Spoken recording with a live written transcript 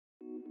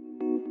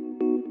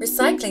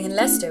Recycling in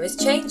Leicester is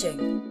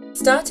changing.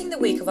 Starting the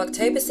week of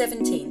October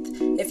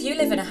 17th, if you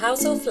live in a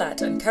house or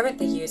flat and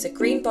currently use a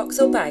green box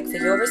or bag for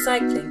your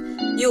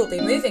recycling, you will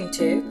be moving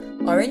to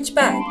orange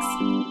bags.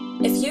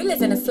 If you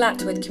live in a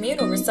flat with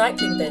communal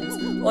recycling bins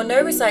or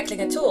no recycling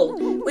at all,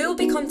 we will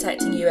be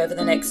contacting you over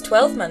the next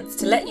 12 months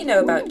to let you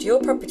know about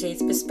your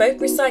property's bespoke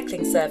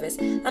recycling service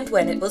and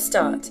when it will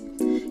start.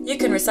 You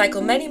can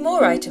recycle many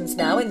more items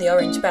now in the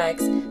orange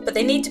bags, but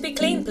they need to be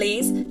clean,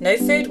 please. No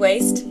food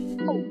waste.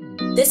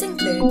 This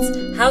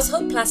includes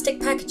household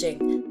plastic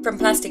packaging, from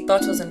plastic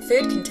bottles and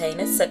food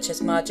containers such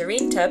as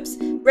margarine tubs,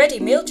 ready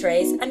meal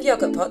trays and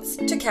yogurt pots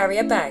to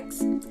carrier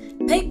bags.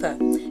 Paper,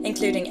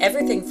 including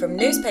everything from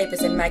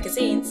newspapers and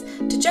magazines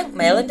to junk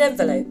mail and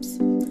envelopes.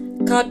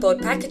 Cardboard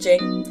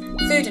packaging,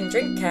 food and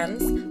drink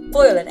cans,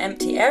 foil and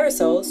empty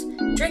aerosols,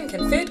 drink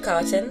and food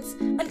cartons,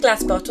 and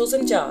glass bottles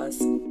and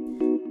jars.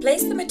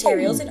 Place the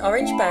materials in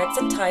orange bags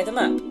and tie them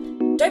up.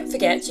 Don't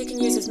forget you can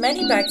use as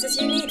many bags as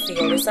you need for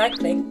your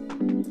recycling.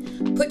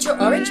 Put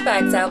your orange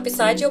bags out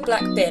beside your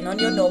black bin on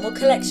your normal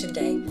collection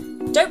day.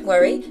 Don't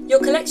worry, your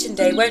collection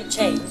day won't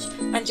change,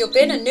 and your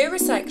bin and new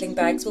recycling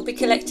bags will be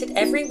collected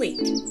every week.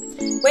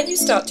 When you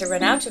start to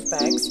run out of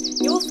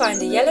bags, you will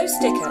find the yellow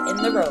sticker in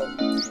the roll.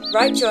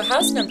 Write your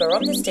house number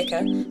on the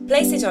sticker,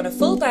 place it on a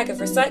full bag of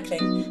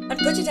recycling, and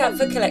put it out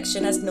for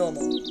collection as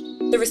normal.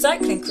 The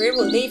recycling crew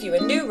will leave you a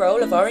new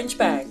roll of orange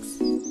bags.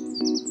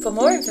 For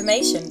more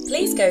information,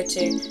 please go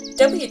to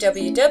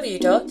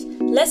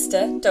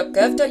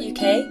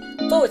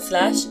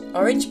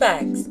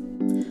www.leicester.gov.uk/orangebags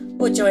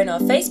or join our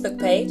Facebook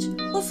page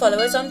or follow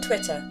us on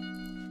Twitter.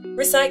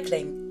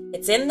 Recycling,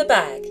 it's in the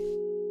bag.